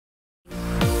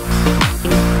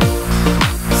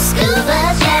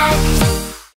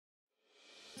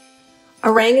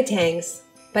Orangutans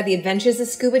by the Adventures of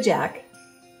Scuba Jack.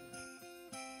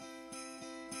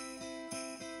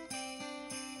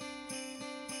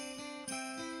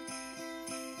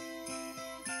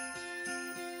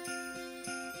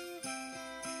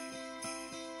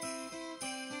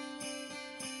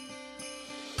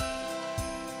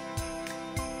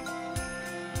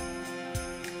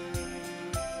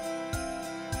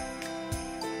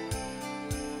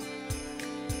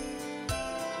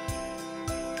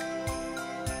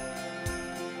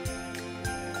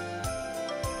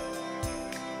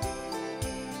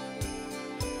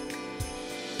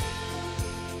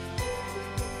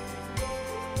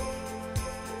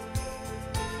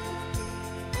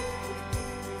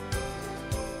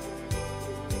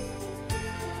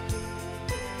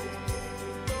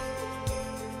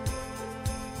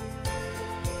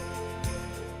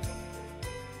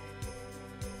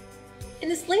 In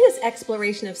this latest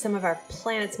exploration of some of our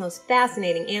planet's most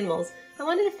fascinating animals, I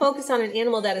wanted to focus on an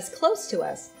animal that is close to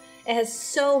us. It has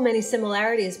so many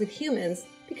similarities with humans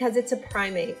because it's a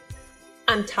primate.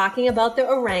 I'm talking about the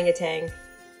orangutan.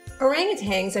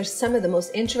 Orangutans are some of the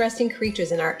most interesting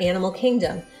creatures in our animal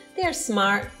kingdom. They are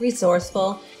smart,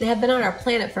 resourceful, and have been on our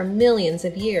planet for millions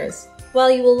of years. While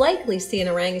you will likely see an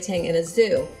orangutan in a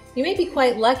zoo, you may be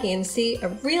quite lucky and see a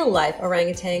real-life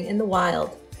orangutan in the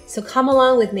wild. So come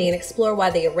along with me and explore why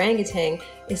the orangutan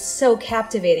is so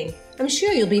captivating. I'm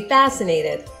sure you'll be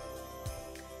fascinated.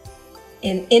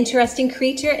 An interesting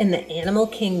creature in the animal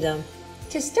kingdom.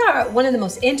 To start, one of the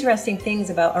most interesting things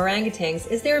about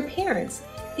orangutans is their appearance.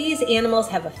 These animals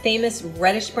have a famous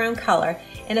reddish-brown color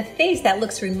and a face that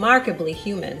looks remarkably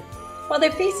human. While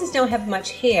their faces don't have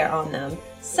much hair on them,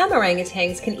 some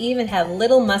orangutans can even have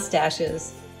little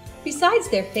mustaches. Besides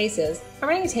their faces,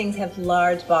 orangutans have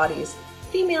large bodies.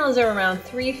 Females are around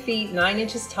 3 feet 9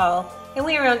 inches tall and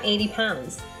weigh around 80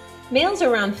 pounds. Males are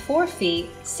around 4 feet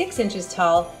 6 inches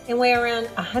tall and weigh around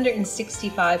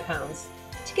 165 pounds.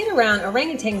 To get around,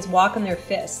 orangutans walk on their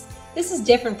fists. This is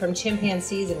different from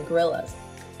chimpanzees and gorillas.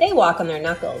 They walk on their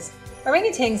knuckles.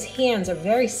 Orangutans' hands are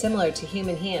very similar to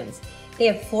human hands. They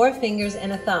have 4 fingers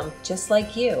and a thumb, just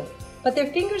like you. But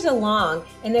their fingers are long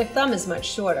and their thumb is much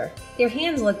shorter. Their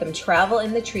hands let them travel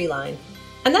in the tree line.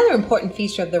 Another important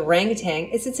feature of the orangutan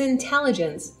is its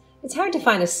intelligence. It's hard to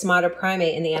find a smarter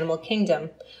primate in the animal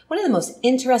kingdom. One of the most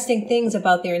interesting things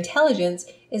about their intelligence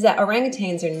is that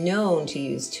orangutans are known to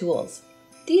use tools.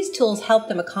 These tools help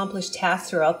them accomplish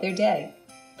tasks throughout their day.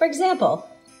 For example,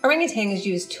 orangutans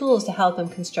use tools to help them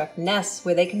construct nests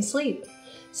where they can sleep.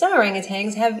 Some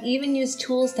orangutans have even used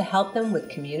tools to help them with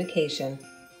communication.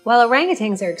 While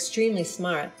orangutans are extremely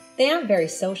smart, they aren't very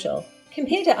social.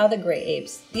 Compared to other gray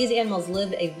apes, these animals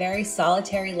live a very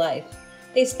solitary life.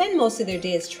 They spend most of their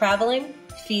days traveling,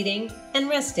 feeding, and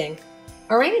resting.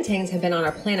 Orangutans have been on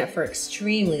our planet for an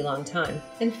extremely long time.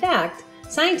 In fact,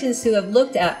 scientists who have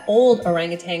looked at old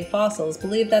orangutan fossils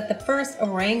believe that the first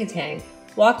orangutan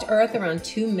walked Earth around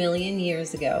 2 million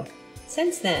years ago.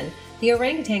 Since then, the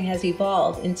orangutan has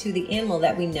evolved into the animal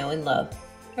that we know and love.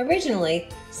 Originally,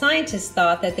 scientists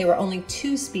thought that there were only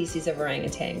 2 species of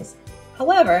orangutans.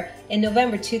 However, in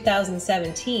November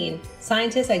 2017,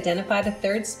 scientists identified a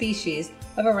 3rd species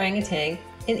of orangutan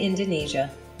in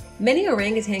Indonesia. Many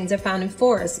orangutans are found in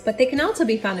forests, but they can also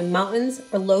be found in mountains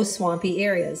or low swampy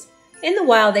areas. In the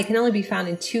wild, they can only be found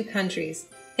in 2 countries,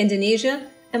 Indonesia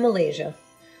and Malaysia.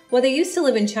 While they used to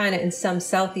live in China and some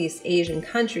Southeast Asian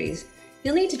countries,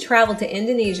 you'll need to travel to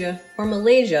Indonesia or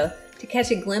Malaysia to catch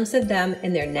a glimpse of them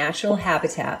in their natural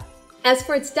habitat. As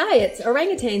for its diets,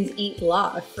 orangutans eat a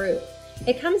lot of fruit.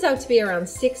 It comes out to be around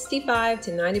 65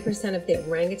 to 90% of the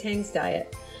orangutan's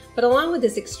diet. But along with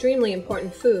this extremely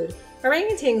important food,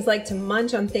 orangutans like to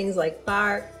munch on things like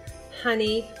bark,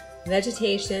 honey,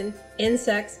 vegetation,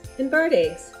 insects, and bird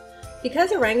eggs. Because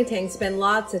orangutans spend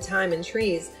lots of time in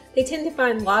trees, they tend to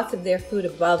find lots of their food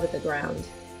above the ground.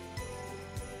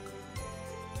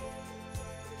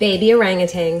 Baby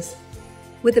orangutans.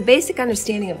 With a basic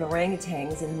understanding of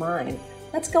orangutans in mind,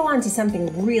 let's go on to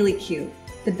something really cute.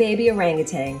 The baby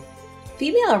orangutan.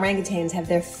 Female orangutans have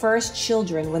their first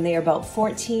children when they are about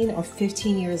 14 or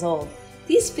 15 years old.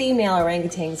 These female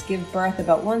orangutans give birth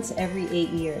about once every 8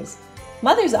 years.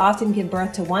 Mothers often give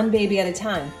birth to 1 baby at a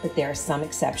time, but there are some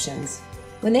exceptions.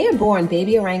 When they are born,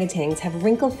 baby orangutans have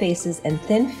wrinkled faces and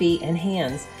thin feet and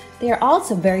hands. They are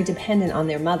also very dependent on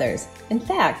their mothers. In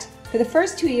fact, for the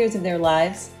first 2 years of their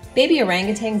lives, baby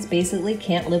orangutans basically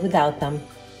can't live without them.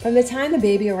 From the time the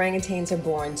baby orangutans are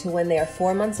born to when they are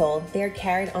 4 months old, they are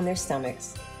carried on their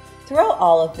stomachs. Throughout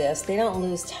all of this, they don't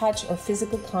lose touch or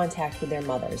physical contact with their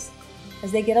mothers.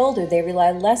 As they get older, they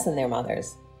rely less on their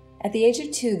mothers. At the age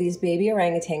of 2, these baby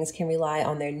orangutans can rely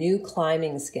on their new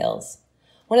climbing skills.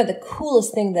 One of the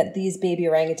coolest things that these baby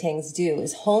orangutans do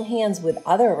is hold hands with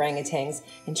other orangutans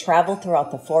and travel throughout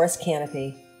the forest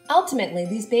canopy. Ultimately,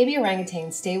 these baby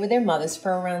orangutans stay with their mothers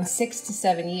for around 6 to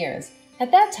 7 years. At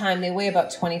that time, they weigh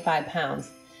about 25 pounds.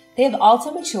 They have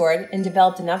also matured and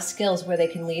developed enough skills where they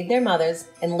can leave their mothers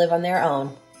and live on their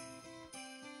own.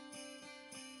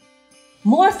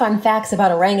 More fun facts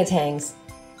about orangutans.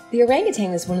 The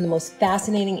orangutan is one of the most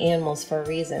fascinating animals for a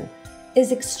reason. It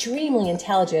is extremely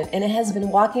intelligent and it has been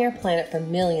walking our planet for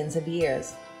millions of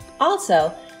years.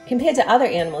 Also, compared to other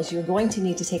animals, you're going to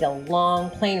need to take a long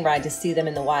plane ride to see them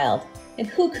in the wild. And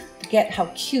who could forget how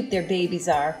cute their babies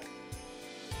are?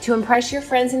 To impress your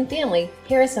friends and family,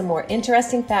 here are some more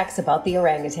interesting facts about the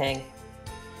orangutan.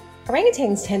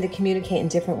 Orangutans tend to communicate in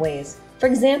different ways. For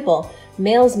example,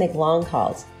 males make long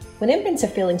calls. When infants are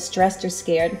feeling stressed or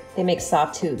scared, they make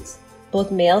soft hoots.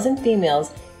 Both males and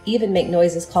females even make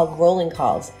noises called rolling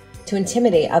calls to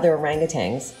intimidate other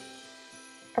orangutans.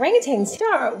 Orangutans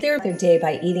start their day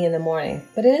by eating in the morning,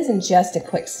 but it isn't just a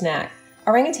quick snack.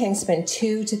 Orangutans spend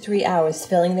 2 to 3 hours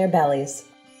filling their bellies.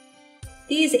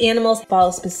 These animals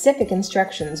follow specific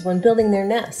instructions when building their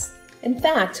nests. In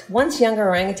fact, once younger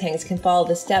orangutans can follow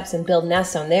the steps and build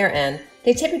nests on their end,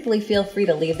 they typically feel free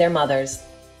to leave their mothers.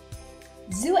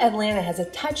 Zoo Atlanta has a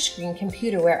touchscreen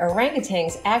computer where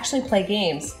orangutans actually play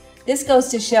games. This goes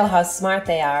to show how smart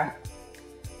they are.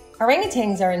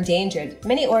 Orangutans are endangered.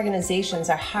 Many organizations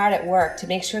are hard at work to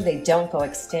make sure they don't go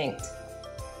extinct.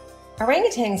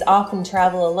 Orangutans often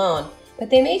travel alone, but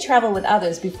they may travel with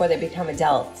others before they become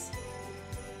adults.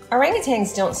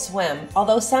 Orangutans don't swim,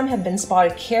 although some have been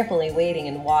spotted carefully wading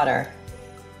in water.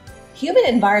 Human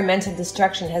environmental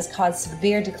destruction has caused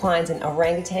severe declines in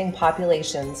orangutan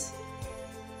populations.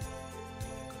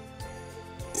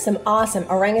 Some awesome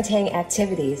orangutan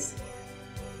activities.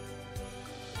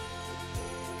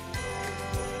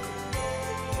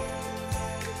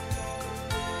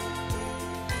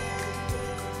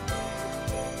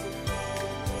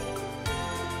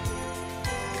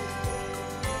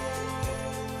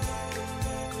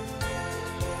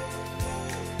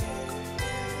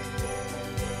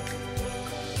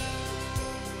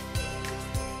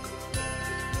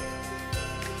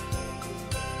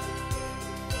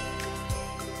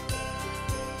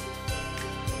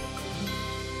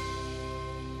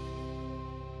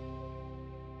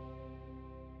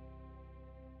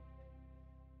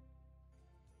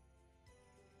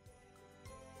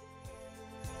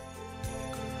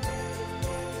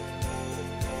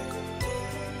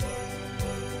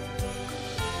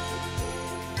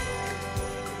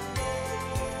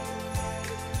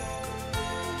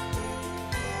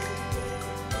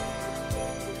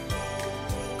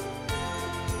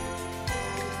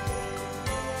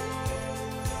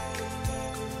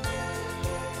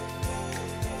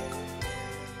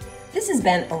 This has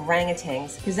been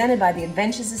Orangutans, presented by the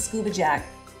Adventures of Scuba Jack,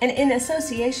 and in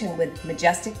association with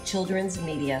Majestic Children's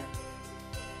Media.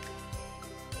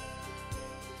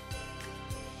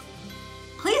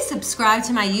 Please subscribe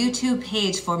to my YouTube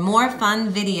page for more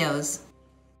fun videos.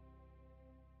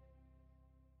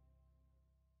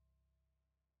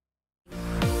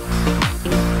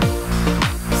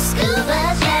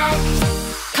 Scuba Jack.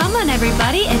 Come on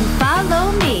everybody and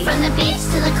follow me. From the beach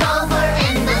to the cove or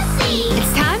in the sea.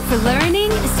 It's time for learning,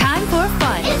 it's time for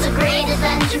fun. It's a great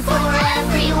adventure for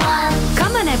everyone.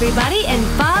 Come on everybody and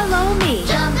follow me.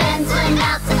 Jump and swim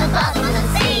out to the bottom of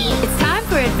the sea. It's time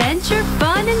for adventure,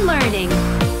 fun, and learning.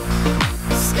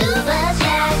 Scuba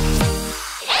Jack.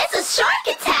 It's a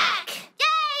shark attack.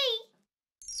 Yay!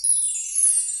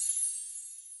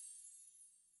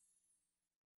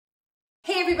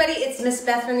 Hey everybody, it's Miss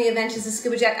Beth from the Adventures of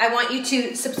Scuba Jack. I want you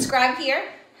to subscribe here.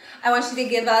 I want you to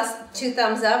give us 2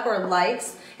 thumbs up or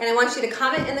likes, and I want you to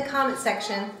comment in the comment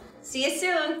section. See you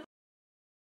soon.